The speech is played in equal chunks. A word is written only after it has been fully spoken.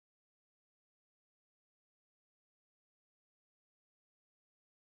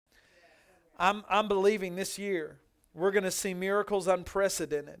I'm believing this year we're going to see miracles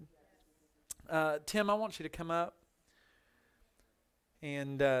unprecedented. Tim, I want you to come up.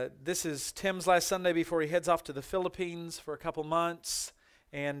 And this is Tim's last Sunday before he heads off to the Philippines for a couple months.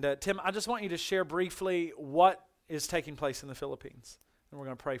 And Tim, I just want you to share briefly what is taking place in the Philippines. And we're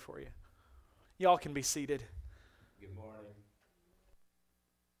going to pray for you. Y'all can be seated. Good morning.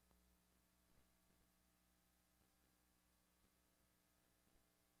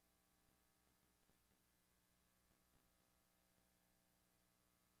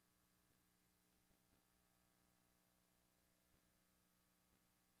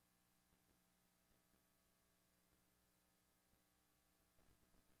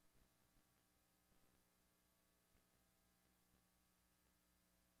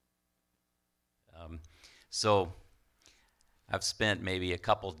 So I've spent maybe a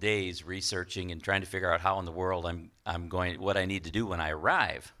couple days researching and trying to figure out how in the world what I need to do when I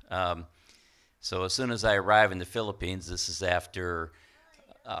arrive. So as soon as I arrive in the Philippines, this is after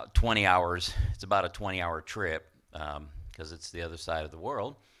 20 hours. It's about a 20-hour trip because it's the other side of the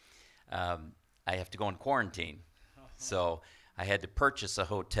world. I have to go in quarantine. So I had to purchase a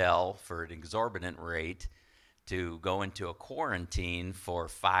hotel for an exorbitant rate to go into a quarantine for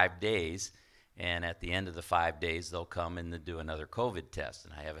 5 days. And at the end of the 5 days, they'll come and do another COVID test.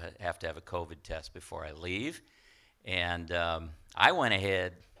 And I have to have a COVID test before I leave. And I went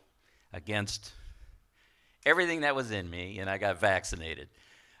ahead against everything that was in me, and I got vaccinated.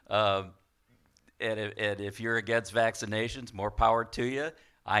 And if you're against vaccinations, more power to you.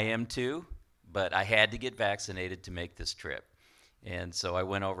 I am too, but I had to get vaccinated to make this trip. And so I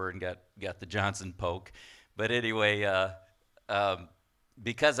went over and got the Johnson poke. But anyway,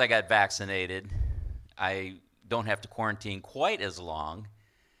 because I got vaccinated, I don't have to quarantine quite as long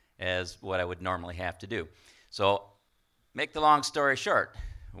as what I would normally have to do. So, make the long story short,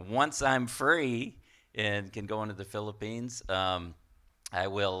 once I'm free and can go into the Philippines, I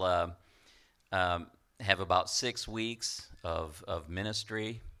will have about 6 weeks of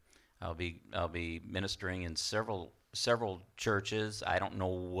ministry. I'll be ministering in several churches. I don't know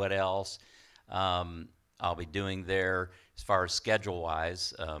what else I'll be doing there. As far as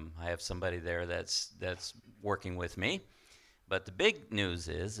schedule-wise, I have somebody there that's working with me. But the big news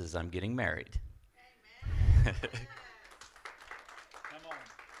is I'm getting married. Amen. Come on.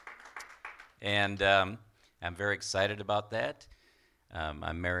 And I'm very excited about that.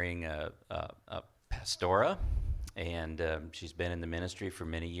 I'm marrying a pastora, and she's been in the ministry for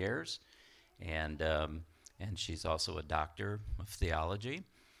many years, and she's also a doctor of theology,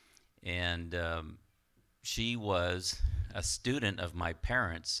 and she was a student of my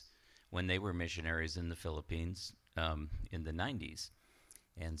parents when they were missionaries in the Philippines in the 90s.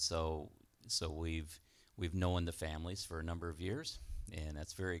 And so we've known the families for a number of years, and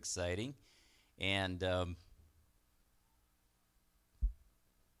that's very exciting. And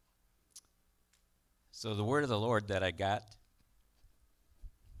so the word of the Lord that I got,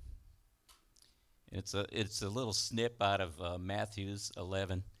 it's a little snip out of Matthews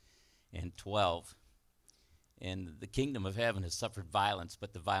 11 and 12. And the kingdom of heaven has suffered violence,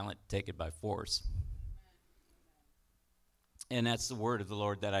 but the violent take it by force. And that's the word of the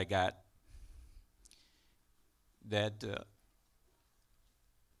Lord that I got. That,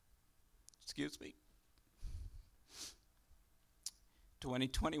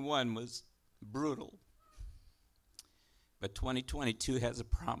 2021 was brutal, but 2022 has a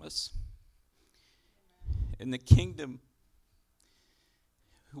promise. In the kingdom,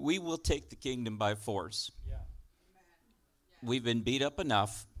 we will take the kingdom by force. Yeah. We've been beat up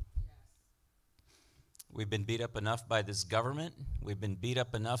enough. We've been beat up enough by this government. We've been beat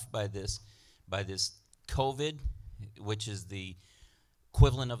up enough by this COVID, which is the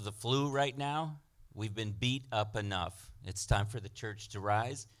equivalent of the flu right now. We've been beat up enough. It's time for the church to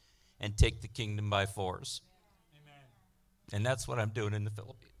rise and take the kingdom by force. Amen. And that's what I'm doing in the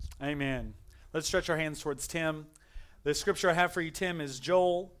Philippines. Amen. Let's stretch our hands towards Tim. The scripture I have for you, Tim, is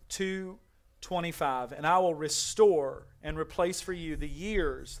Joel 2:25. And I will restore and replace for you the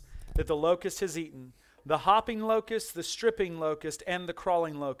years that the locust has eaten, the hopping locust, the stripping locust, and the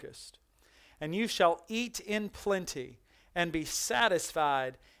crawling locust. And you shall eat in plenty and be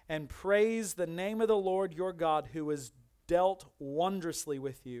satisfied and praise the name of the Lord your God, who has dealt wondrously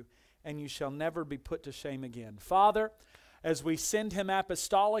with you, and you shall never be put to shame again. Father, as we send him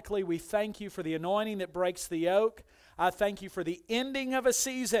apostolically, we thank you for the anointing that breaks the yoke. I thank you for the ending of a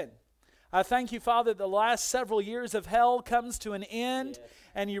season. I thank you, Father, the last several years of hell comes to an end,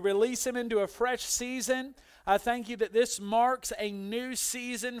 and you release him into a fresh season. I thank you that this marks a new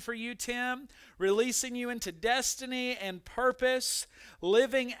season for you, Tim, releasing you into destiny and purpose,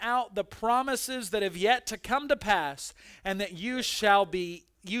 living out the promises that have yet to come to pass, and that you shall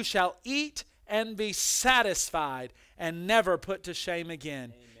eat and be satisfied and never put to shame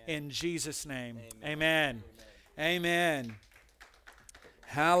again. Amen. In Jesus' name. Amen. Amen. Amen.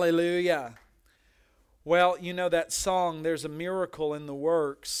 Hallelujah. Well, you know that song, There's a Miracle in the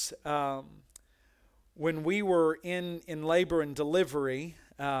Works. When we were in labor and delivery,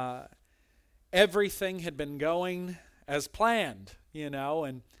 everything had been going as planned,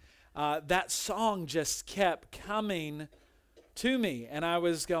 and that song just kept coming to me. And I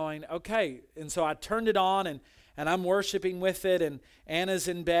was going, okay. And so I turned it on, and I'm worshiping with it, and Anna's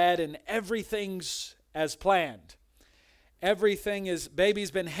in bed, and everything's as planned.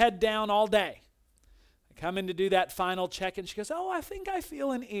 Baby's been head down all day. I come in to do that final check, and she goes, oh, I think I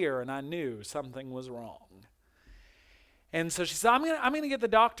feel an ear. And I knew something was wrong. And so she said, I'm gonna get the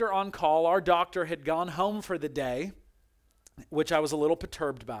doctor on call. Our doctor had gone home for the day, which I was a little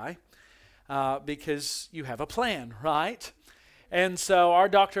perturbed by, because you have a plan, right? And so our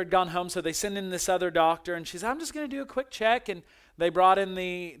doctor had gone home, so they send in this other doctor, and she said, I'm just going to do a quick check. And they brought in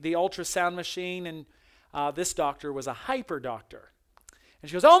the ultrasound machine, and this doctor was a hyper doctor. And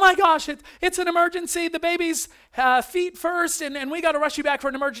she goes, oh my gosh, it's an emergency. The baby's feet first, and we got to rush you back for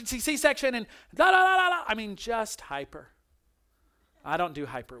an emergency C-section, and da da da da da. I mean, just hyper. I don't do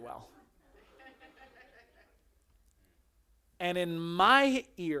hyper well. And in my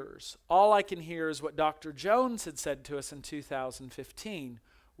ears, all I can hear is what Dr. Jones had said to us in 2015,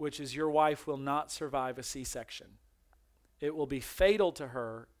 which is your wife will not survive a C-section. It will be fatal to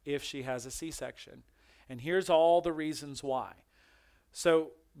her if she has a C-section. And here's all the reasons why.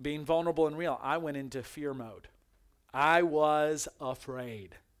 So being vulnerable and real, I went into fear mode. I was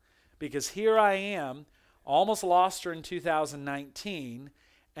afraid. Because here I am, almost lost her in 2019,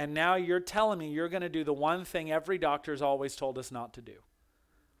 and now you're telling me you're going to do the one thing every doctor's always told us not to do.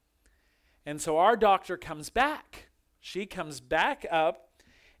 And so our doctor comes back. She comes back up,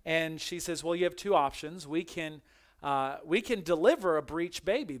 and she says, well, you have two options. We can deliver a breech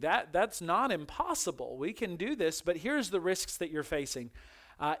baby. That's not impossible. We can do this, but here's the risks that you're facing.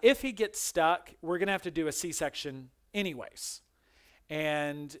 If he gets stuck, we're going to have to do a C-section anyways.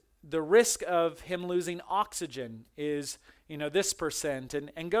 And the risk of him losing oxygen is, this percent,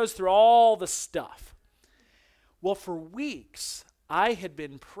 and goes through all the stuff. Well, for weeks, I had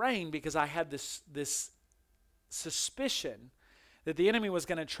been praying because I had this suspicion that the enemy was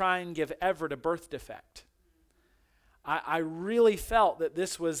going to try and give Everett a birth defect. I really felt that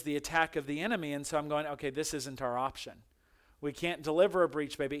this was the attack of the enemy, and so I'm going, okay, this isn't our option. We can't deliver a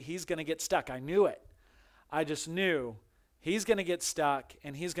breech baby. He's going to get stuck. I knew it. I just knew he's going to get stuck,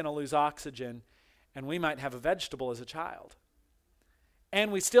 and he's going to lose oxygen, and we might have a vegetable as a child.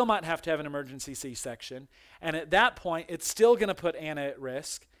 And we still might have to have an emergency C-section, and at that point, it's still going to put Anna at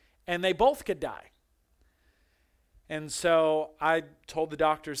risk, and they both could die. And so I told the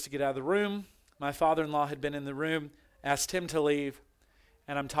doctors to get out of the room. My father-in-law had been in the room, asked him to leave,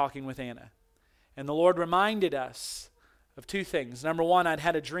 and I'm talking with Anna. And the Lord reminded us of two things. Number one, I'd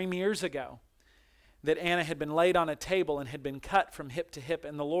had a dream years ago that Anna had been laid on a table and had been cut from hip to hip,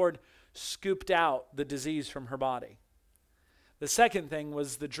 and the Lord scooped out the disease from her body. The second thing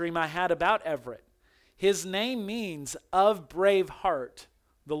was the dream I had about Everett. His name means, of brave heart,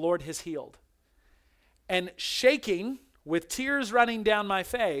 the Lord has healed. And shaking, with tears running down my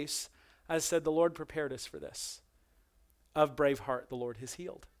face, I said, the Lord prepared us for this. Of brave heart, the Lord has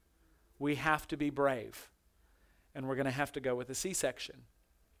healed. We have to be brave, and we're going to have to go with a C-section.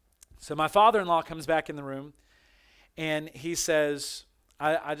 So my father-in-law comes back in the room, and he says,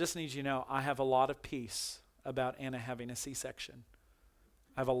 I just need you to know, I have a lot of peace about Anna having a C-section.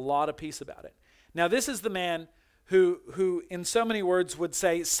 I have a lot of peace about it. Now, this is the man who in so many words would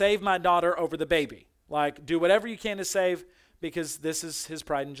say, save my daughter over the baby. Like, do whatever you can to save, because this is his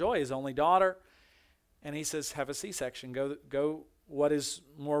pride and joy, his only daughter. And he says, have a C-section. Go what is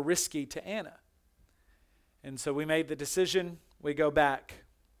more risky to Anna. And so we made the decision. We go back.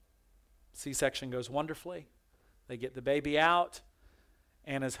 C-section goes wonderfully. They get the baby out.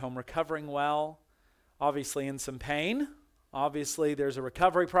 Anna's home recovering well. Obviously in some pain. Obviously there's a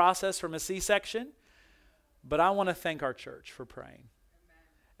recovery process from a C-section. But I want to thank our church for praying.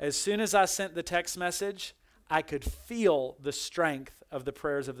 As soon as I sent the text message, I could feel the strength of the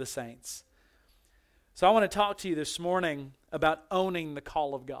prayers of the saints. So I want to talk to you this morning about owning the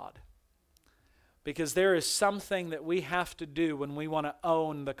call of God. Because there is something that we have to do when we want to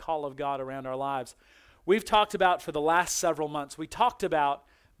own the call of God around our lives. We've talked about for the last several months, we talked about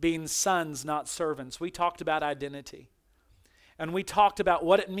being sons, not servants. We talked about identity. And we talked about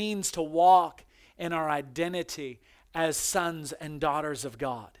what it means to walk in our identity as sons and daughters of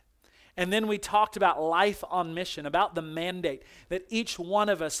God. And then we talked about life on mission, about the mandate, that each one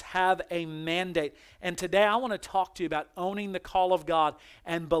of us have a mandate. And today I want to talk to you about owning the call of God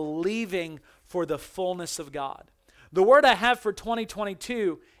and believing for the fullness of God. The word I have for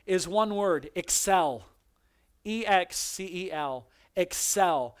 2022 is one word: excel. E-X-C-E-L.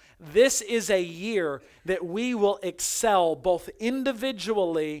 Excel. This is a year that we will excel both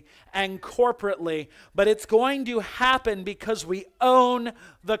individually and corporately, but it's going to happen because we own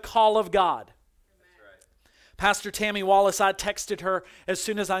the call of God. That's right. Pastor Tammy Wallace, I texted her as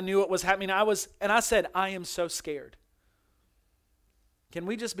soon as I knew it was happening. I said, I am so scared. Can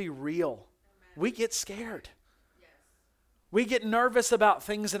we just be real? Amen. We get scared. Yes. We get nervous about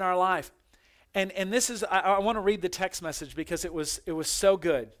things in our life. And this is, I want to read the text message because it was so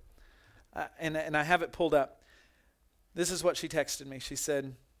good. And I have it pulled up. This is what she texted me. She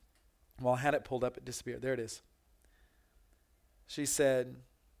said, well, I had it pulled up, it disappeared. There it is. She said,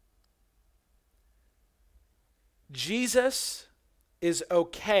 Jesus is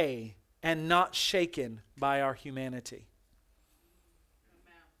okay and not shaken by our humanity.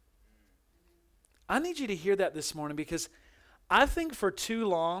 I need you to hear that this morning, because I think for too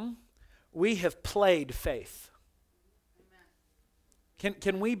long, we have played faith.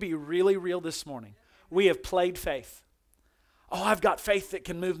 Can we be really real this morning? We have played faith. Oh, I've got faith that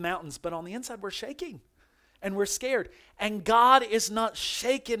can move mountains, but on the inside we're shaking and we're scared. And God is not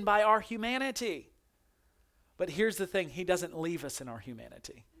shaken by our humanity. But here's the thing, He doesn't leave us in our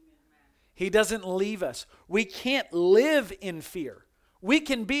humanity. He doesn't leave us. We can't live in fear. We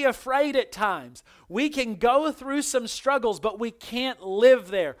can be afraid at times. We can go through some struggles, but we can't live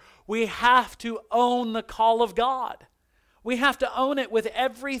there. We have to own the call of God. We have to own it with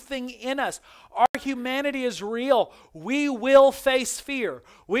everything in us. Our humanity is real. We will face fear.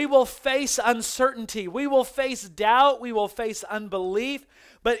 We will face uncertainty. We will face doubt. We will face unbelief.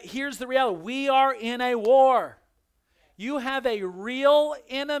 But here's the reality. We are in a war. You have a real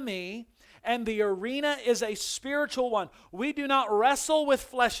enemy, and the arena is a spiritual one. We do not wrestle with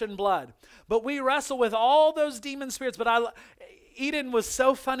flesh and blood, but we wrestle with all those demon spirits. But Eden was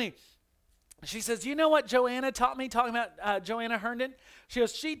so funny. She says, you know what Joanna taught me, talking about Joanna Herndon? She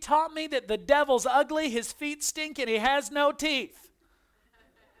goes, she taught me that the devil's ugly, his feet stink, and he has no teeth.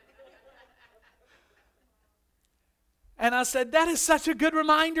 And I said, that is such a good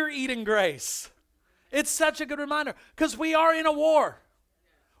reminder, Eden Grace. It's such a good reminder, because we are in a war.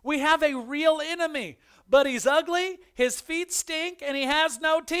 We have a real enemy, but he's ugly, his feet stink, and he has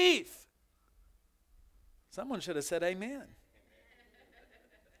no teeth. Someone should have said amen.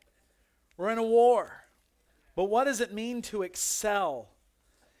 We're in a war. But what does it mean to excel?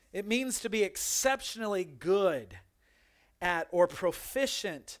 It means to be exceptionally good at or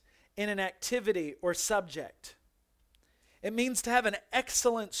proficient in an activity or subject. It means to have an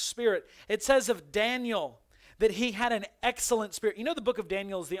excellent spirit. It says of Daniel that he had an excellent spirit. You know, the book of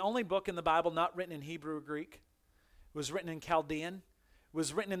Daniel is the only book in the Bible not written in Hebrew or Greek. It was written in Chaldean. It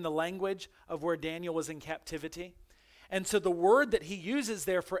was written in the language of where Daniel was in captivity. And so the word that he uses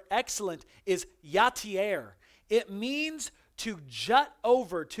there for excellent is yatier. It means to jut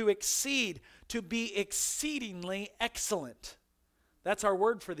over, to exceed, to be exceedingly excellent. That's our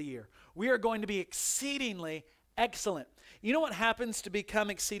word for the year. We are going to be exceedingly excellent. You know what happens to become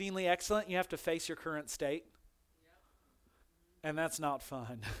exceedingly excellent? You have to face your current state. And that's not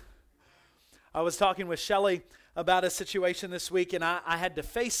fun. I was talking with Shelley about a situation this week, and I had to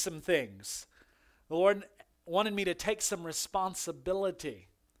face some things. The Lord wanted me to take some responsibility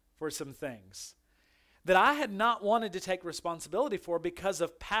for some things that I had not wanted to take responsibility for because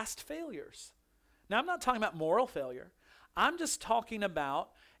of past failures. Now, I'm not talking about moral failure. I'm just talking about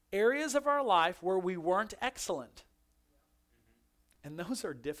areas of our life where we weren't excellent. And those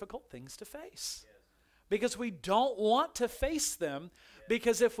are difficult things to face. Because we don't want to face them,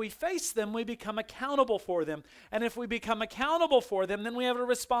 because if we face them, we become accountable for them. And if we become accountable for them, then we have a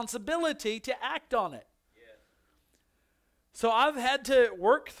responsibility to act on it. So I've had to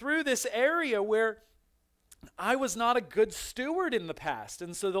work through this area where I was not a good steward in the past.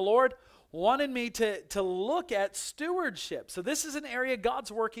 And so the Lord wanted me to look at stewardship. So this is an area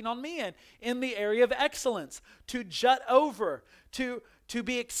God's working on me in the area of excellence, to jut over, to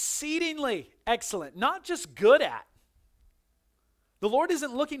be exceedingly excellent, not just good at. The Lord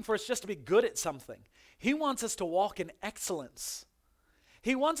isn't looking for us just to be good at something. He wants us to walk in excellence.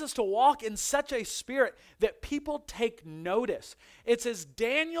 He wants us to walk in such a spirit that people take notice. It says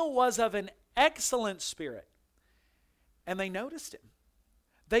Daniel was of an excellent spirit, and they noticed him.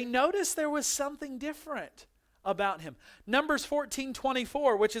 They noticed there was something different about him. Numbers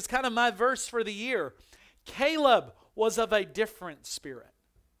 14:24, which is kind of my verse for the year. Caleb was of a different spirit.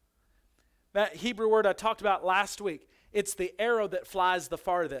 That Hebrew word I talked about last week, it's the arrow that flies the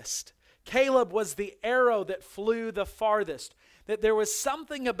farthest. Caleb was the arrow that flew the farthest. That there was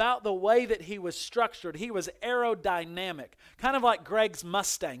something about the way that he was structured. He was aerodynamic, kind of like Greg's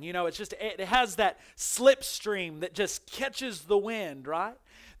Mustang. You know, it has that slipstream that just catches the wind, right?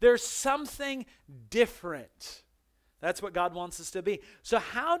 There's something different. That's what God wants us to be. So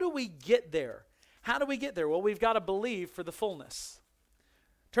how do we get there? How do we get there? Well, we've got to believe for the fullness.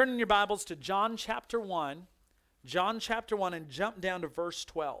 Turn in your Bibles to John chapter 1. John chapter 1 and jump down to verse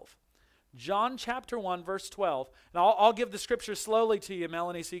 12. John chapter 1 verse 12. And I'll give the scripture slowly to you,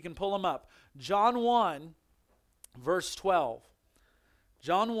 Melanie, so you can pull them up. John 1 verse 12.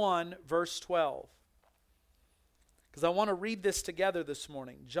 John 1 verse 12. Because I want to read this together this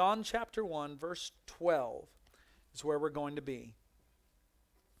morning. John chapter 1 verse 12 is where we're going to be.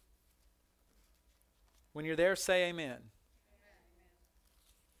 When you're there, say amen.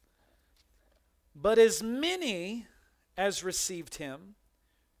 But as many as received him,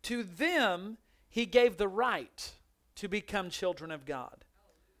 to them he gave the right to become children of God.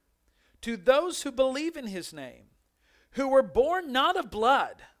 To those who believe in his name, who were born not of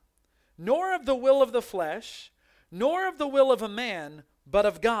blood, nor of the will of the flesh, nor of the will of a man, but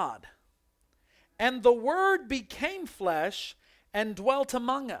of God. And the Word became flesh and dwelt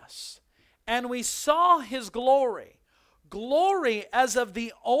among us. And we saw his glory, glory as of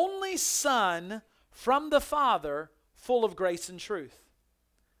the only Son from the Father, full of grace and truth.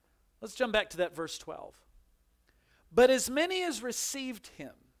 Let's jump back to that verse 12. But as many as received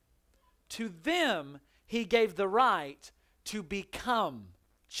him, to them he gave the right to become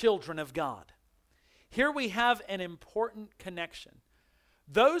children of God. Here we have an important connection.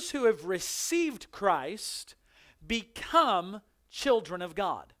 Those who have received Christ become children of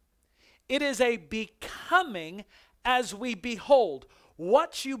God. It is a becoming as we behold.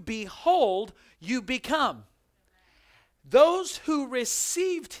 What you behold, you become. Those who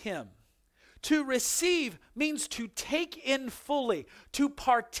received him, to receive means to take in fully, to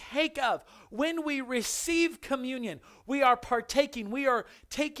partake of. When we receive communion, we are partaking, we are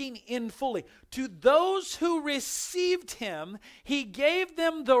taking in fully. To those who received him, he gave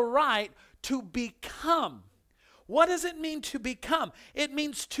them the right to become. What does it mean to become? It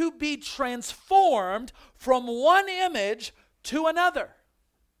means to be transformed from one image to another.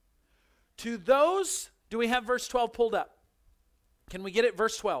 To those, do we have verse 12 pulled up? Can we get it?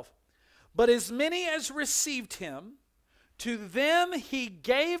 Verse 12. But as many as received him, to them he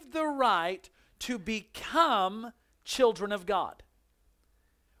gave the right to become children of God.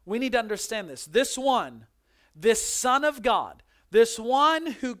 We need to understand this. This one, this Son of God, this one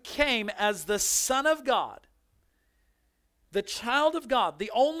who came as the Son of God, the child of God,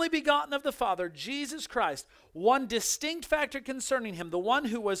 the only begotten of the Father, Jesus Christ, one distinct factor concerning him, the one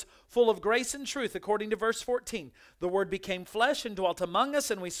who was full of grace and truth, according to verse 14. The Word became flesh and dwelt among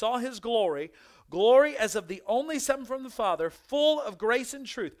us, and we saw his glory, glory as of the only Son from the Father, full of grace and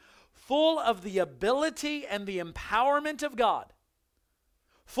truth, full of the ability and the empowerment of God,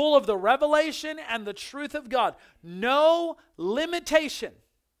 full of the revelation and the truth of God. No limitation.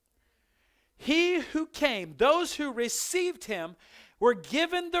 He who came, those who received him, were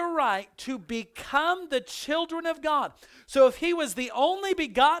given the right to become the children of God. So if he was the only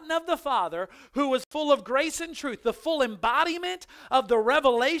begotten of the Father, who was full of grace and truth, the full embodiment of the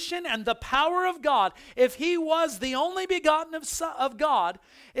revelation and the power of God, if he was the only begotten of God,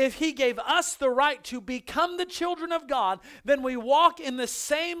 if he gave us the right to become the children of God, then we walk in the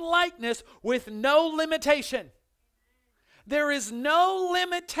same likeness with no limitation. There is no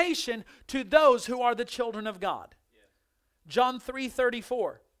limitation to those who are the children of God. John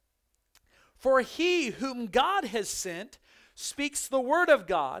 3:34. For he whom God has sent speaks the word of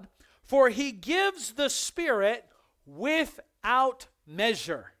God, for he gives the Spirit without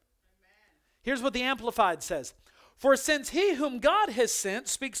measure. Here's what the Amplified says. For since he whom God has sent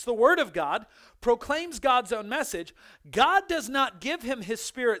speaks the word of God, proclaims God's own message, God does not give him his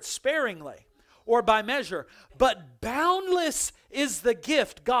Spirit sparingly or by measure, but boundless is the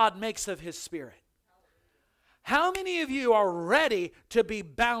gift God makes of his Spirit. How many of you are ready to be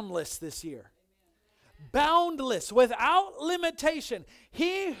boundless this year? Boundless, without limitation.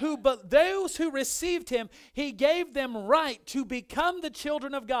 Those who received him, he gave them right to become the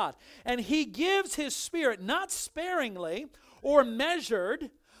children of God. And he gives his Spirit not sparingly or measured,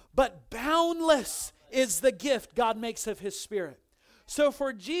 but boundless is the gift God makes of his Spirit. So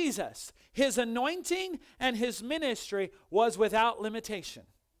for Jesus, his anointing and his ministry was without limitation.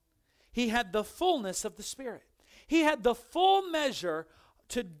 He had the fullness of the Spirit. He had the full measure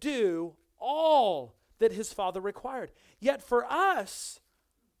to do all that his Father required. Yet for us,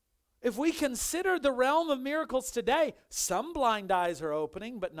 if we consider the realm of miracles today, some blind eyes are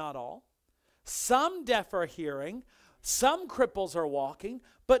opening, but not all. Some deaf are hearing. Some cripples are walking,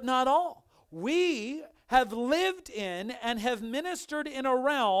 but not all. We have lived in and have ministered in a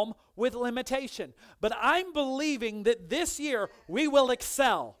realm with limitation. But I'm believing that this year we will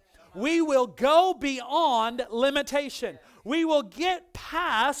excel. We will go beyond limitation. We will get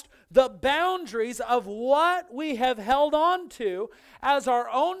past the boundaries of what we have held on to as our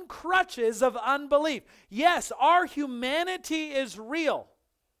own crutches of unbelief. Yes, our humanity is real.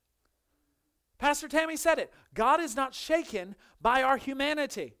 Pastor Tammy said it. God is not shaken by our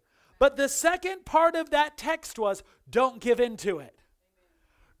humanity. But the second part of that text was, don't give in to it.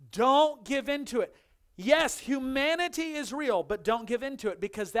 Don't give in to it. Yes, humanity is real, but don't give in to it,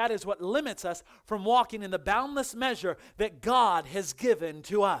 because that is what limits us from walking in the boundless measure that God has given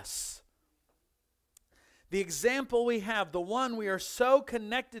to us. The example we have, the one we are so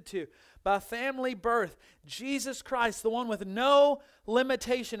connected to by family birth, Jesus Christ, the one with no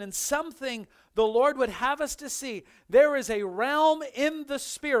limitation, and something the Lord would have us to see. There is a realm in the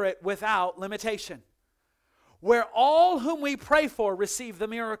Spirit without limitation, where all whom we pray for receive the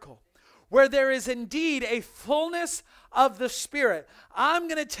miracle, where there is indeed a fullness of the Spirit. I'm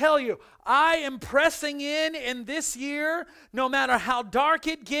going to tell you, I am pressing in this year, no matter how dark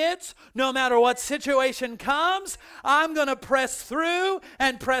it gets, no matter what situation comes, I'm going to press through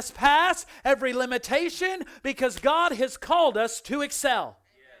and press past every limitation, because God has called us to excel.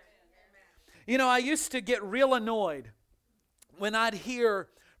 You know, I used to get real annoyed when I'd hear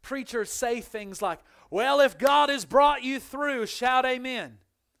preachers say things like, well, if God has brought you through, shout amen.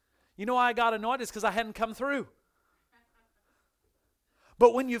 You know why I got annoyed? It's because I hadn't come through.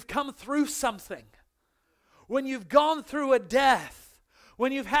 But when you've come through something, when you've gone through a death,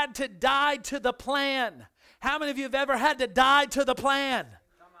 when you've had to die to the plan. How many of you have ever had to die to the plan?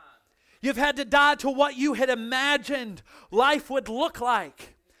 You've had to die to what you had imagined life would look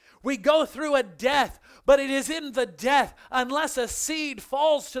like. We go through a death, but it is in the death. Unless a seed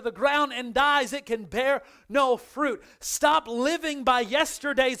falls to the ground and dies, it can bear no fruit. Stop living by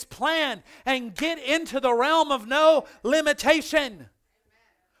yesterday's plan and get into the realm of no limitation. Amen.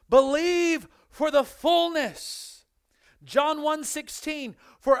 Believe for the fullness. John 1:16,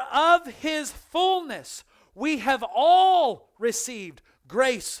 for of his fullness we have all received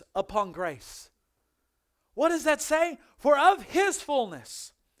grace upon grace. What does that say? For of his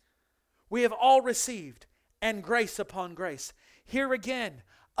fullness we have all received, and grace upon grace. Here again,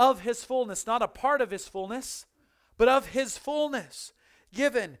 of his fullness, not a part of his fullness, but of his fullness,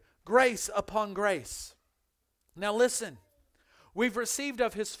 given grace upon grace. Now listen, we've received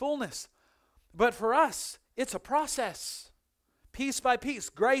of his fullness, but for us, it's a process. Piece by piece,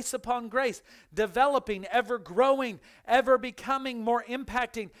 grace upon grace, developing, ever growing, ever becoming more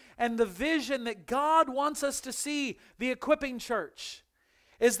impacting. And the vision that God wants us to see, the equipping church,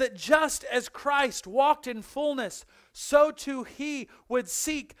 is that just as Christ walked in fullness, so too he would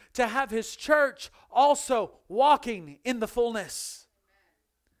seek to have his church also walking in the fullness.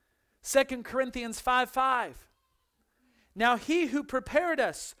 2 Corinthians 5:5. Now he who prepared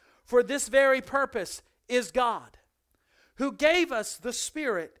us for this very purpose is God, who gave us the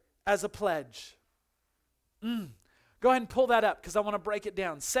Spirit as a pledge. Go ahead and pull that up, because I want to break it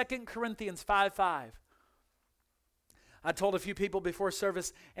down. 2 Corinthians 5:5. I told a few people before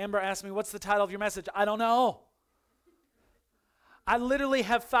service, Amber asked me, what's the title of your message? I don't know. I literally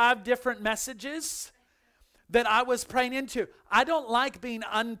have 5 different messages that I was praying into. I don't like being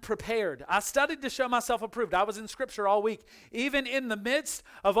unprepared. I studied to show myself approved. I was in Scripture all week. Even in the midst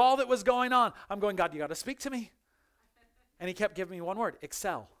of all that was going on, I'm going, God, you got to speak to me. And he kept giving me one word,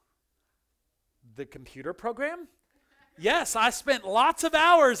 Excel. The computer program? Yes, I spent lots of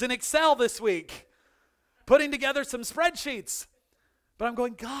hours in Excel this week, putting together some spreadsheets. But I'm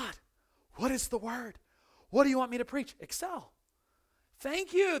going, God, what is the word? What do you want me to preach? Excel.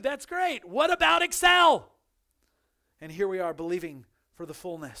 Thank you. That's great. What about Excel? And here we are believing for the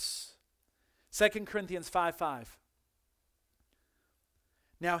fullness. 2 Corinthians 5:5.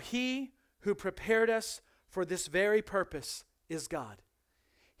 Now he who prepared us for this very purpose is God.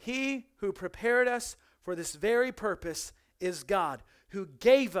 He who prepared us for this very purpose is God, who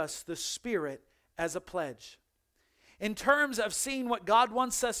gave us the Spirit as a pledge. In terms of seeing what God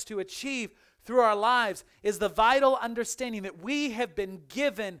wants us to achieve through our lives, is the vital understanding that we have been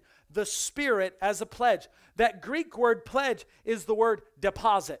given the Spirit as a pledge. That Greek word pledge is the word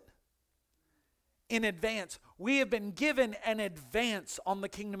deposit. in advance. We have been given an advance on the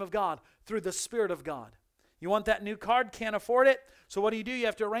kingdom of God through the Spirit of God. You want that new card? Can't afford it? So what do? You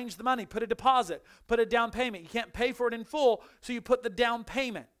have to arrange the money, put a deposit, put a down payment. You can't pay for it in full, so you put the down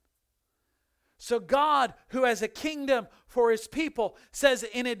payment. So God, who has a kingdom for His people, says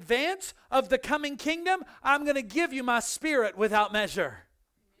in advance of the coming kingdom, I'm going to give you my Spirit without measure.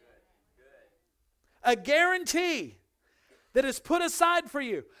 A guarantee that is put aside for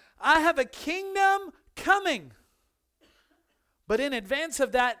you. I have a kingdom coming. But in advance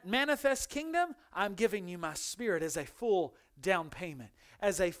of that manifest kingdom, I'm giving you my Spirit as a full down payment,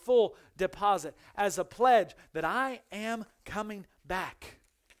 as a full deposit, as a pledge that I am coming back.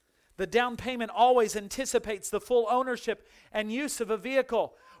 The down payment always anticipates the full ownership and use of a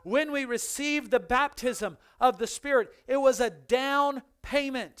vehicle. When we received the baptism of the Spirit, it was a down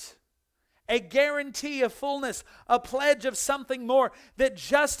payment. A guarantee of fullness, a pledge of something more, that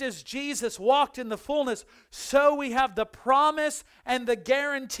just as Jesus walked in the fullness, so we have the promise and the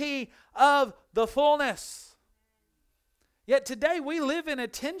guarantee of the fullness. Yet today we live in a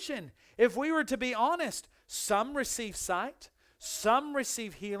tension. If we were to be honest, some receive sight, some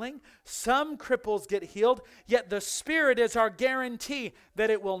receive healing, some cripples get healed, yet the Spirit is our guarantee that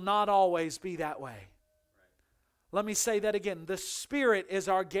it will not always be that way. Let me say that again. The Spirit is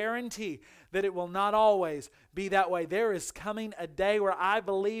our guarantee that it will not always be that way. There is coming a day where I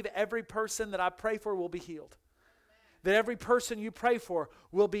believe every person that I pray for will be healed. That every person you pray for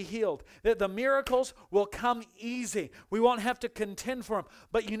will be healed. That the miracles will come easy. We won't have to contend for them.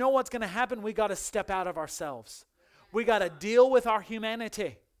 But you know what's going to happen? We got to step out of ourselves. We got to deal with our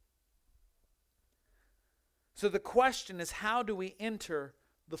humanity. So the question is, how do we enter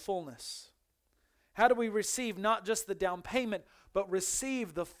the fullness? How do we receive not just the down payment, but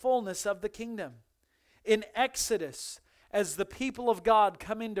receive the fullness of the kingdom? In Exodus, as the people of God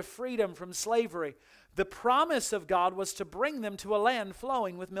come into freedom from slavery, the promise of God was to bring them to a land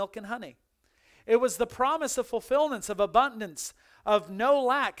flowing with milk and honey. It was the promise of fulfillment, of abundance, of no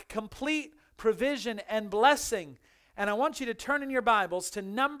lack, complete provision and blessing. And I want you to turn in your Bibles to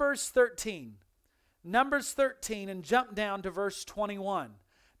Numbers 13. Numbers 13, and jump down to verse 21.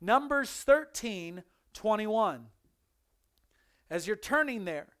 Numbers 13, 21. As you're turning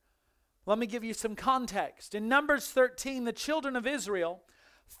there, let me give you some context. In Numbers 13, the children of Israel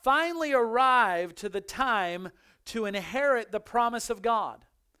finally arrived to the time to inherit the promise of God.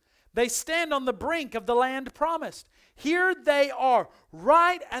 They stand on the brink of the land promised. Here they are,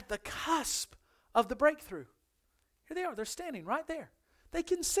 right at the cusp of the breakthrough. Here they are, they're standing right there. They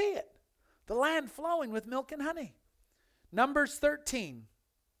can see it. The land flowing with milk and honey. Numbers 13.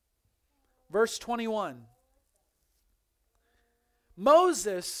 Verse 21.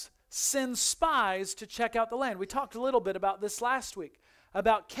 Moses sends spies to check out the land. We talked a little bit about this last week,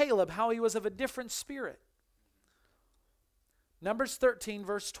 about Caleb, how he was of a different spirit. Numbers 13,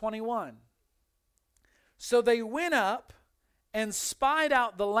 verse 21. So they went up and spied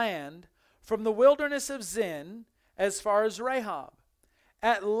out the land from the wilderness of Zin as far as Rahab,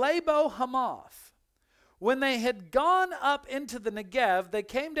 at Labo Hamath. When they had gone up into the Negev, they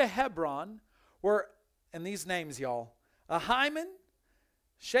came to Hebron, where, and these names, y'all, Ahiman,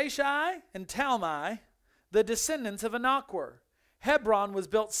 Sheshai, and Talmai, the descendants of Anak were. Hebron was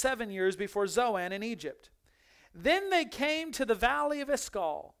built 7 years before Zoan in Egypt. Then they came to the valley of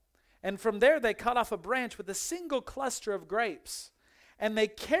Escol, and from there they cut off a branch with a single cluster of grapes, and they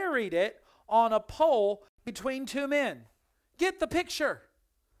carried it on a pole between two men. Get the picture.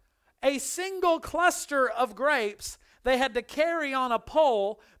 A single cluster of grapes they had to carry on a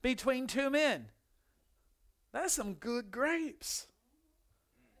pole between two men. That's some good grapes.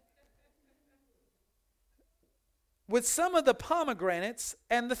 With some of the pomegranates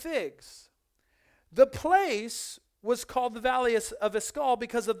and the figs. The place was called the Valley of Escol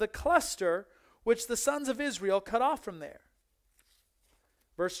because of the cluster which the sons of Israel cut off from there.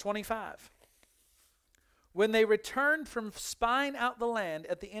 Verse 25. When they returned from spying out the land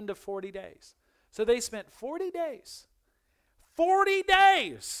at the end of 40 days. So they spent 40 days. 40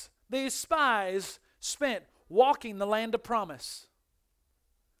 days these spies spent walking the land of promise.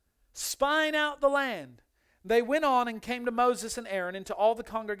 Spying out the land. They went on and came to Moses and Aaron and to all the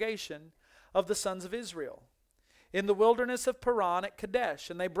congregation of the sons of Israel in the wilderness of Paran at Kadesh.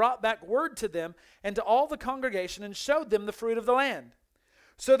 And they brought back word to them and to all the congregation and showed them the fruit of the land.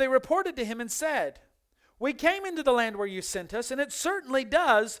 So they reported to him and said, we came into the land where you sent us, and it certainly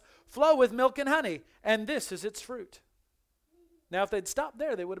does flow with milk and honey, and this is its fruit. Now, if they'd stopped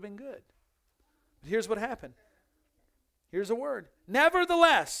there, they would have been good. But here's what happened. Here's a word.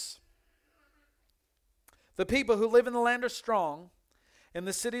 Nevertheless, the people who live in the land are strong, and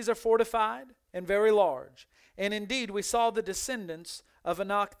the cities are fortified and very large. And indeed, we saw the descendants of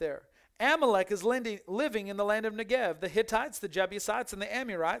Anak there. Amalek is living in the land of Negev. The Hittites, the Jebusites, and the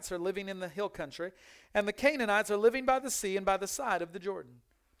Amorites are living in the hill country. And the Canaanites are living by the sea and by the side of the Jordan.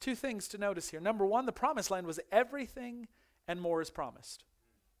 Two things to notice here. Number one, the promised land was everything and more is promised.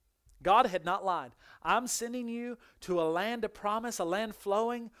 God had not lied. I'm sending you to a land of promise, a land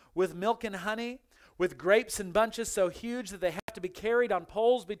flowing with milk and honey, with grapes and bunches so huge that they have to be carried on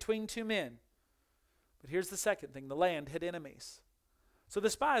poles between two men. But here's the second thing. The land had enemies. So the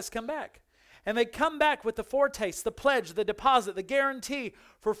spies come back. And they come back with the foretaste, the pledge, the deposit, the guarantee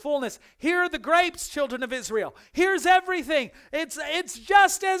for fullness. Here are the grapes, children of Israel. Here's everything. It's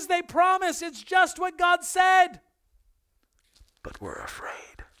just as they promised. It's just what God said. But we're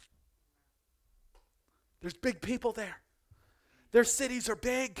afraid. There's big people there. Their cities are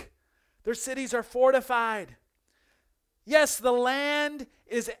big. Their cities are fortified. Yes, the land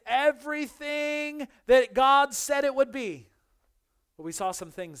is everything that God said it would be. But we saw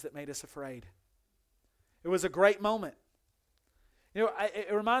some things that made us afraid. It was a great moment. You know,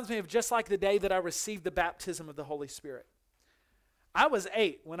 it reminds me of just like the day that I received the baptism of the Holy Spirit. I was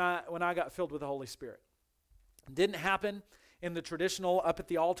 8 when I got filled with the Holy Spirit. It didn't happen in the traditional up at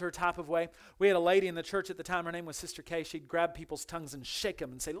the altar type of way. We had a lady in the church at the time. Her name was Sister Kay. She'd grab people's tongues and shake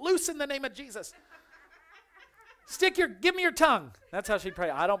them and say, "Loose in the name of Jesus. Give me your tongue." That's how she'd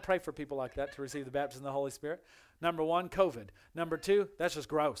pray. I don't pray for people like that to receive the baptism of the Holy Spirit. Number 1, COVID. Number 2, that's just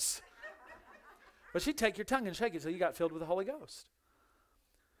gross. But she'd take your tongue and shake it till you got filled with the Holy Ghost.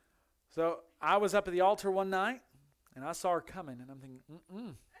 So I was up at the altar one night, and I saw her coming, and I'm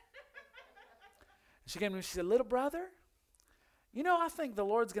thinking, She came to me and she said, "Little brother, you know, I think the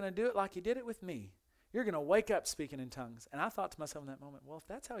Lord's going to do it like He did it with me. You're going to wake up speaking in tongues." And I thought to myself in that moment, well, if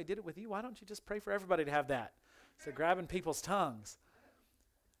that's how He did it with you, why don't you just pray for everybody to have that? So grabbing people's tongues.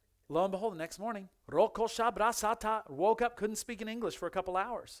 Lo and behold, the next morning, woke up, couldn't speak in English for a couple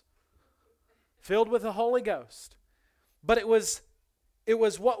hours. Filled with the Holy Ghost. But it was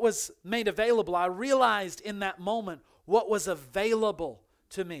what was made available. I realized in that moment what was available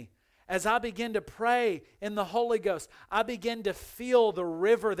to me. As I began to pray in the Holy Ghost, I began to feel the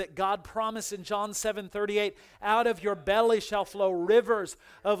river that God promised in John 7:38, "Out of your belly shall flow rivers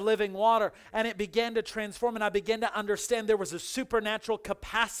of living water." And it began to transform, and I began to understand there was a supernatural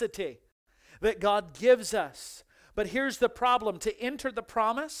capacity that God gives us. But here's the problem. To enter the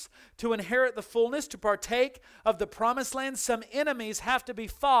promise, to inherit the fullness, to partake of the promised land, some enemies have to be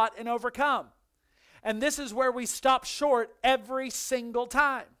fought and overcome. And this is where we stop short every single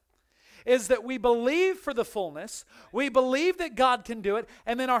time. Is that we believe for the fullness, we believe that God can do it,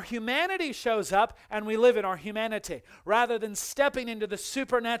 and then our humanity shows up and we live in our humanity rather than stepping into the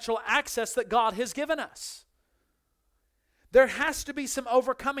supernatural access that God has given us. There has to be some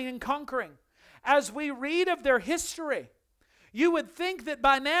overcoming and conquering. As we read of their history, you would think that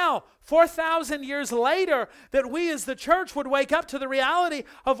by now, 4,000 years later, that we as the church would wake up to the reality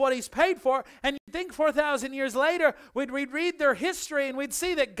of what He's paid for. And you'd think 4,000 years later, we'd read their history and we'd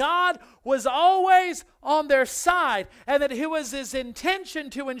see that God was always on their side and that it was His intention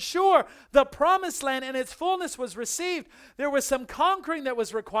to ensure the promised land and its fullness was received. There was some conquering that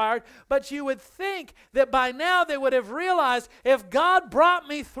was required, but you would think that by now they would have realized, if God brought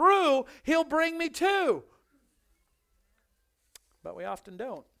me through, He'll bring me too. But we often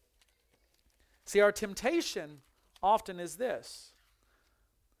don't. See, our temptation often is this: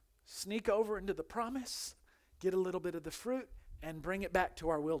 sneak over into the promise, get a little bit of the fruit, and bring it back to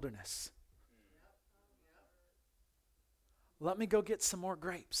our wilderness. Let me go get some more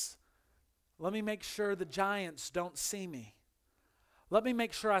grapes. Let me make sure the giants don't see me. Let me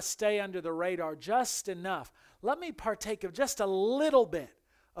make sure I stay under the radar just enough. Let me partake of just a little bit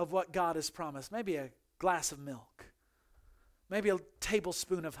of what God has promised. Maybe a glass of milk. Maybe a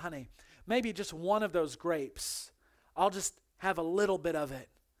tablespoon of honey. Maybe just one of those grapes. I'll just have a little bit of it.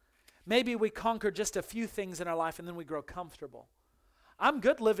 Maybe we conquer just a few things in our life and then we grow comfortable. I'm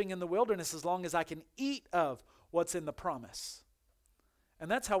good living in the wilderness as long as I can eat of what's in the promise.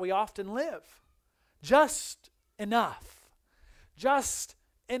 And that's how we often live. Just enough. Just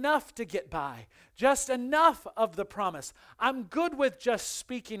enough to get by. Just enough of the promise. I'm good with just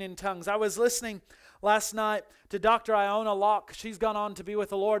speaking in tongues. I was listening last night to Dr. Iona Locke. She's gone on to be with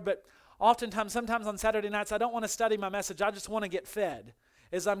the Lord, but sometimes on Saturday nights, I don't want to study my message. I just want to get fed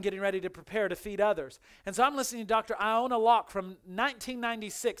as I'm getting ready to prepare to feed others. And so I'm listening to Dr. Iona Locke from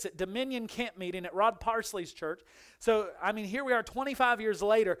 1996 at Dominion Camp Meeting at Rod Parsley's church. So, here we are 25 years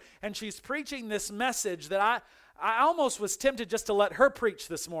later, and she's preaching this message that I almost was tempted just to let her preach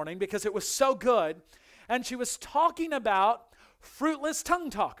this morning because it was so good. And she was talking about fruitless tongue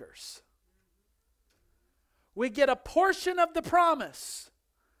talkers. We get a portion of the promise.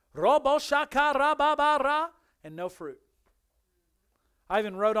 Robo shaka rababara, and no fruit. I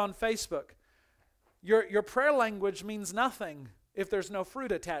even wrote on Facebook, your prayer language means nothing if there's no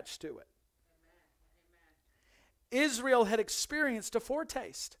fruit attached to it. Amen. Israel had experienced a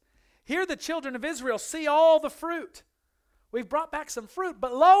foretaste. Here the children of Israel see all the fruit. We've brought back some fruit,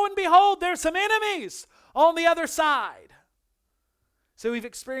 but lo and behold, there's some enemies on the other side. So we've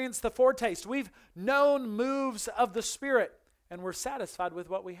experienced the foretaste. We've known moves of the Spirit, and we're satisfied with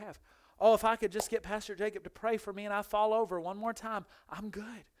what we have. Oh, if I could just get Pastor Jacob to pray for me and I fall over one more time, I'm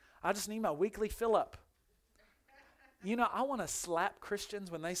good. I just need my weekly fill-up. You know, I want to slap Christians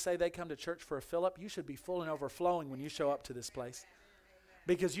when they say they come to church for a fill-up. You should be full and overflowing when you show up to this place.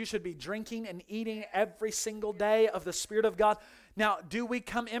 Because you should be drinking and eating every single day of the Spirit of God. Now, do we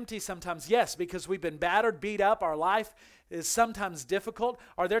come empty sometimes? Yes, because we've been battered, beat up. Our life is sometimes difficult.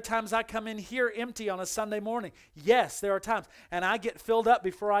 Are there times I come in here empty on a Sunday morning? Yes, there are times. And I get filled up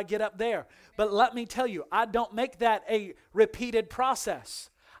before I get up there. But let me tell you, I don't make that a repeated process.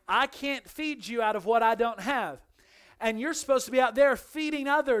 I can't feed you out of what I don't have. And you're supposed to be out there feeding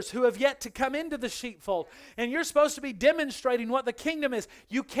others who have yet to come into the sheepfold. And you're supposed to be demonstrating what the kingdom is.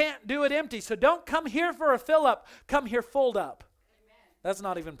 You can't do it empty. So don't come here for a fill-up. Come here fulled up. Amen. That's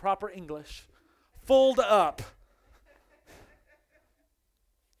not even proper English. Fulled up.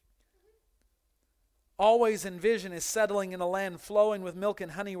 Always envision is settling in a land flowing with milk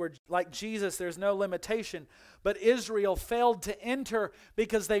and honey where, like Jesus, there's no limitation. But Israel failed to enter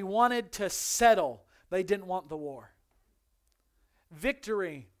because they wanted to settle. They didn't want the war.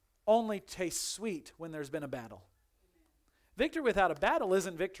 Victory only tastes sweet when there's been a battle. Victory without a battle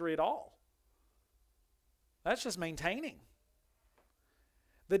isn't victory at all. That's just maintaining.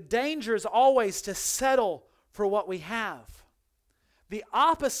 The danger is always to settle for what we have. The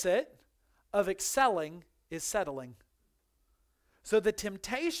opposite of excelling is settling. So the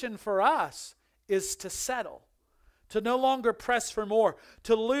temptation for us is to settle. To no longer press for more,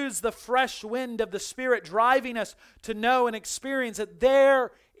 to lose the fresh wind of the Spirit driving us to know and experience that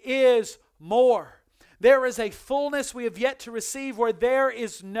there is more. There is a fullness we have yet to receive where there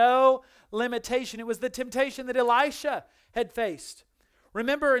is no limitation. It was the temptation that Elisha had faced.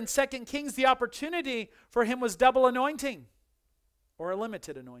 Remember in 2 Kings, the opportunity for him was double anointing or a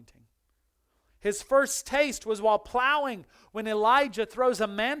limited anointing. His first taste was while plowing when Elijah throws a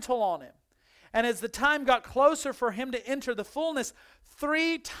mantle on him. And as the time got closer for him to enter the fullness,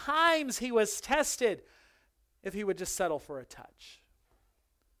 3 times he was tested if he would just settle for a touch.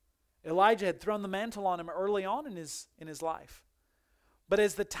 Elijah had thrown the mantle on him early on in his life. But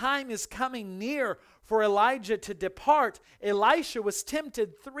as the time is coming near for Elijah to depart, Elisha was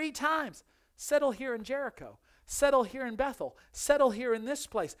tempted 3 times. Settle here in Jericho. Settle here in Bethel. Settle here in this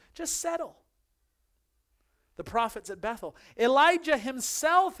place. Just settle. The prophets at Bethel. Elijah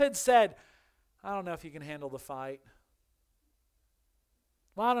himself had said, I don't know if you can handle the fight.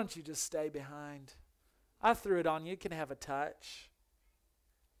 Why don't you just stay behind? I threw it on you. You can have a touch.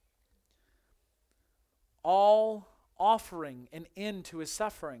 All offering an end to his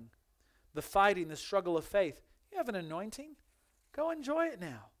suffering, the fighting, the struggle of faith. You have an anointing? Go enjoy it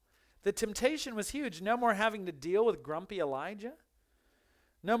now. The temptation was huge. No more having to deal with grumpy Elijah.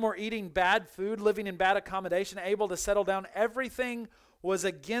 No more eating bad food, living in bad accommodation, able to settle down. Everything was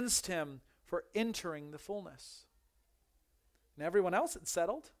against him for entering the fullness. And everyone else had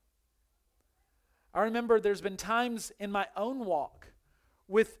settled. I remember there's been times in my own walk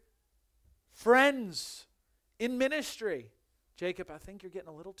with friends in ministry. Jacob, I think you're getting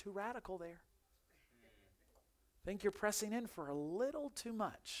a little too radical there. I think you're pressing in for a little too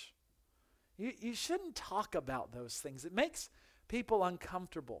much. You shouldn't talk about those things. It makes people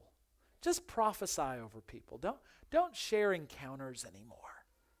uncomfortable. Just prophesy over people. Don't share encounters anymore.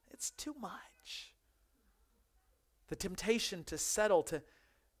 It's too much. The temptation to settle, to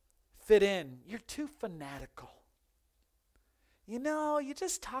fit in. You're too fanatical. You know, you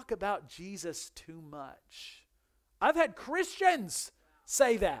just talk about Jesus too much. I've had Christians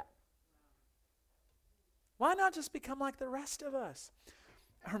say that. Why not just become like the rest of us?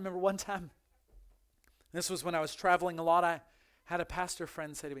 I remember one time, this was when I was traveling a lot, I had a pastor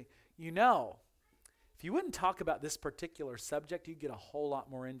friend say to me, you know, if you wouldn't talk about this particular subject, you'd get a whole lot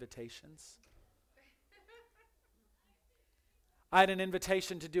more invitations. I had an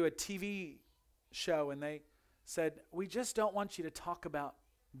invitation to do a TV show, and they said, we just don't want you to talk about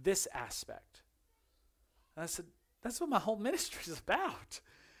this aspect. And I said, that's what my whole ministry is about.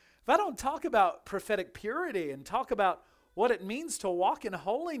 If I don't talk about prophetic purity and talk about what it means to walk in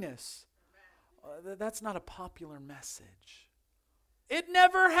holiness, that's not a popular message. It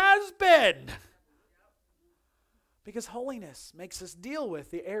never has been. Because holiness makes us deal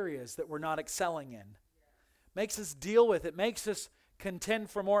with the areas that we're not excelling in. Makes us deal with it. Makes us contend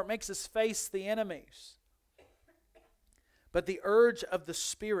for more. It makes us face the enemies. But the urge of the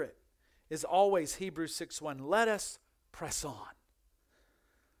Spirit is always Hebrews 6:1. Let us press on.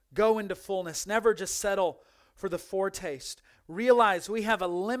 Go into fullness. Never just settle for the foretaste. Realize we have a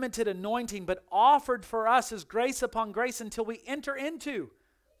limited anointing, but offered for us is grace upon grace until we enter into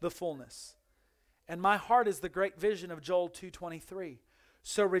the fullness. And my heart is the great vision of Joel 2:23.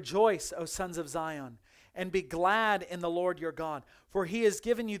 So rejoice, O sons of Zion, and be glad in the Lord your God. For he has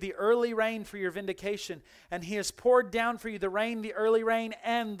given you the early rain for your vindication, and he has poured down for you the rain, the early rain,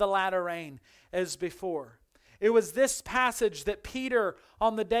 and the latter rain as before. It was this passage that Peter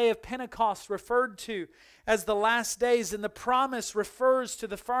on the day of Pentecost referred to as the last days, and the promise refers to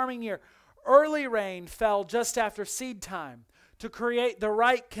the farming year. Early rain fell just after seed time to create the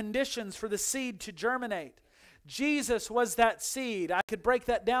right conditions for the seed to germinate. Jesus was that seed. I could break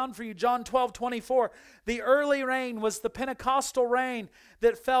that down for you. John 12:24. The early rain was the Pentecostal rain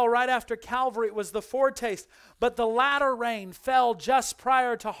that fell right after Calvary. It was the foretaste. But the latter rain fell just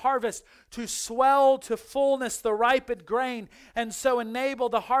prior to harvest to swell to fullness the ripened grain and so enable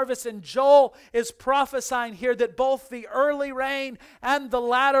the harvest. And Joel is prophesying here that both the early rain and the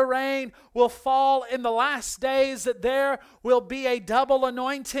latter rain will fall in the last days, that there will be a double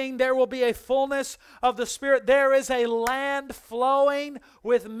anointing. There will be a fullness of the Spirit. There is a land flowing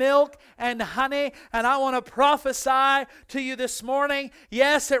with milk and honey. And I want to prophesy to you this morning,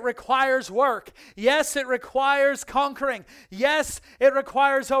 yes, it requires work. Yes, it requires conquering. Yes, it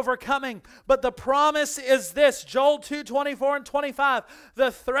requires overcoming. But the promise is this, Joel 2:24 and 25. The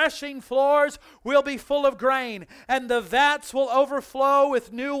threshing floors will be full of grain, and the vats will overflow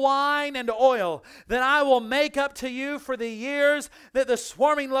with new wine and oil. Then I will make up to you for the years that the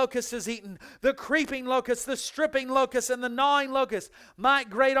swarming locust has eaten, the creeping locust, the stripping locust, and the gnawing locust, my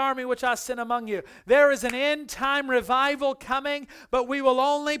great army which I sent among you. There is an end time revival coming, but we will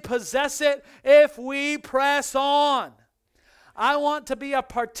only possess it if we press on. I want to be a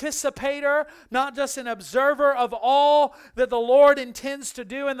participator, not just an observer of all that the Lord intends to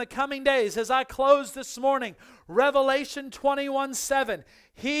do in the coming days. As I close this morning, Revelation 21:7.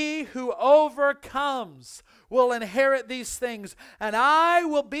 He who overcomes will inherit these things, and I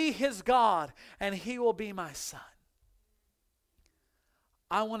will be his God, and he will be my son.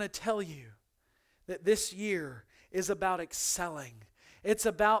 I want to tell you that this year is about excelling. It's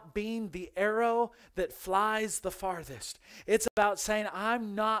about being the arrow that flies the farthest. It's about saying,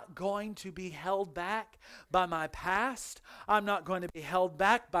 I'm not going to be held back by my past. I'm not going to be held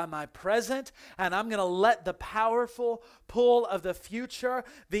back by my present. And I'm going to let the powerful pull of the future,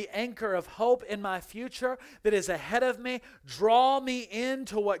 the anchor of hope in my future that is ahead of me, draw me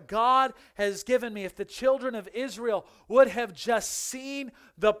into what God has given me. If the children of Israel would have just seen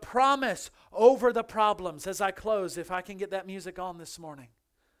the promise over the problems. As I close, if I can get that music on this morning.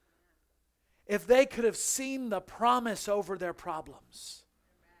 If they could have seen the promise over their problems,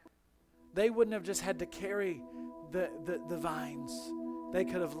 they wouldn't have just had to carry the vines. They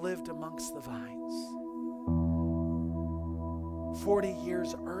could have lived amongst the vines 40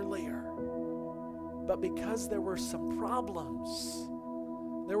 years earlier. But because there were some problems,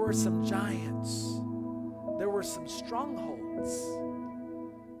 there were some giants, there were some strongholds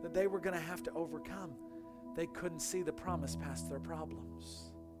that they were going to have to overcome, they couldn't see the promise past their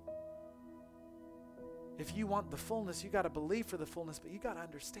problems. If you want the fullness, you got to believe for the fullness, but you got to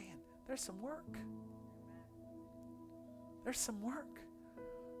understand there's some work. There's some work.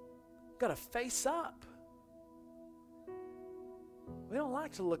 Got to face up. We don't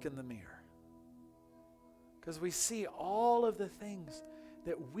like to look in the mirror because we see all of the things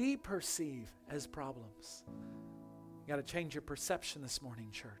that we perceive as problems. You got to change your perception this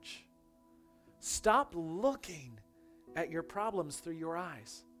morning, church. Stop looking at your problems through your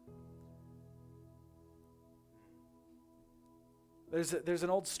eyes. There's an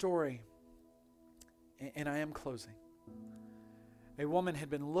old story, and I am closing. A woman had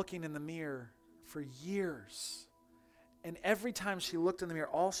been looking in the mirror for years, and every time she looked in the mirror,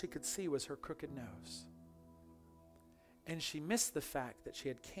 all she could see was her crooked nose. And she missed the fact that she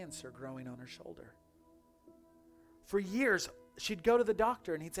had cancer growing on her shoulder. For years, she'd go to the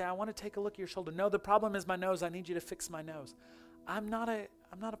doctor, and he'd say, I want to take a look at your shoulder. No, the problem is my nose. I need you to fix my nose. I'm not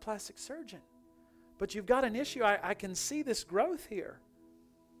a plastic surgeon. But you've got an issue. I can see this growth here.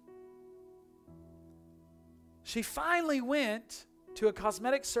 She finally went to a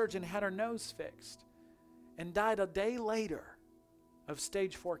cosmetic surgeon, had her nose fixed, and died a day later of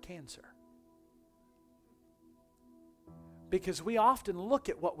stage 4 cancer. Because we often look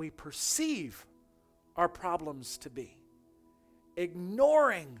at what we perceive our problems to be,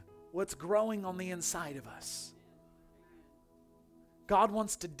 ignoring what's growing on the inside of us. God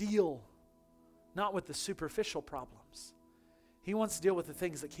wants to deal not with the superficial problems. He wants to deal with the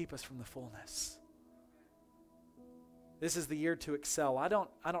things that keep us from the fullness. This is the year to excel. I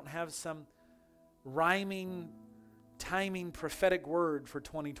don't have some rhyming, timing, prophetic word for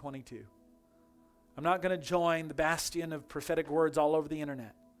 2022. I'm not going to join the bastion of prophetic words all over the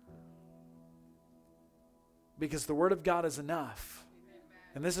internet. Because the Word of God is enough.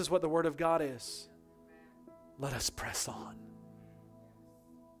 And this is what the Word of God is. Let us press on.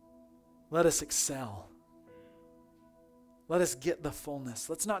 Let us excel. Let us get the fullness.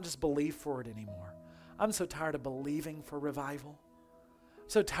 Let's not just believe for it anymore. I'm so tired of believing for revival. I'm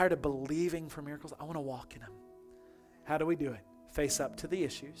so tired of believing for miracles. I want to walk in them. How do we do it? Face up to the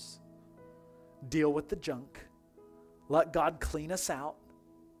issues. Deal with the junk. Let God clean us out.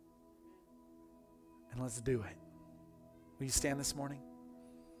 And let's do it. Will you stand this morning?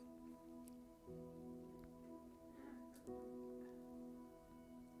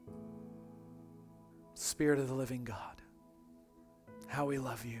 Spirit of the living God, how we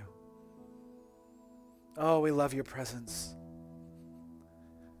love you. Oh, we love your presence.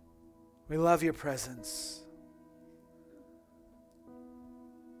 We love your presence.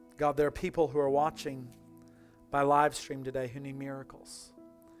 God, there are people who are watching by live stream today who need miracles.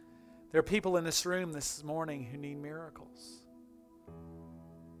 There are people in this room this morning who need miracles.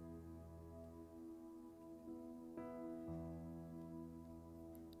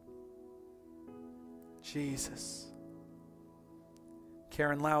 Jesus.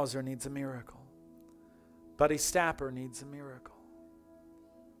 Karen Lauser needs a miracle. Buddy Stapper needs a miracle.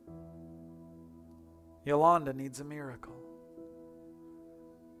 Yolanda needs a miracle.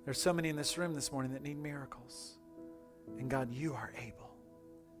 There's so many in this room this morning that need miracles. And God, you are able.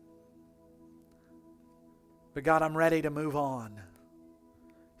 But God, I'm ready to move on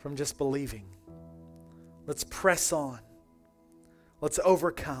from just believing. Let's press on. Let's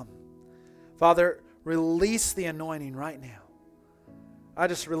overcome. Father, release the anointing right now. I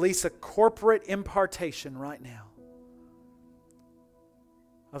just release a corporate impartation right now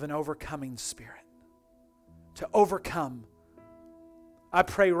of an overcoming spirit. To overcome. I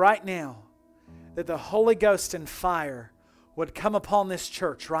pray right now that the Holy Ghost and fire would come upon this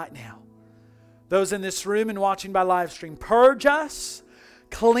church right now. Those in this room and watching by live stream, purge us,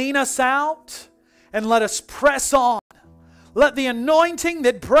 clean us out, and let us press on. Let the anointing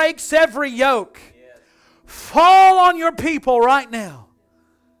that breaks every yoke fall on your people right now,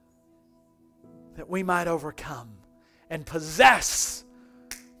 that we might overcome and possess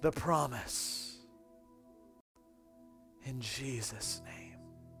the promise. In Jesus' name.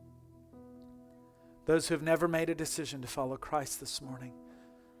 Those who have never made a decision to follow Christ this morning,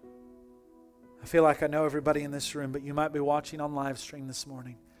 I feel like I know everybody in this room, but you might be watching on live stream this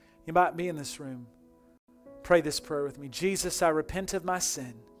morning. You might be in this room. Pray this prayer with me. Jesus, I repent of my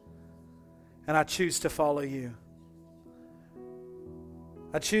sin, and I choose to follow you.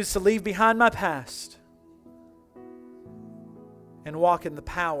 I choose to leave behind my past and walk in the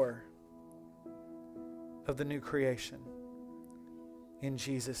power of the new creation. In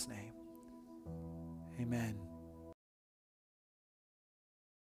Jesus' name, amen.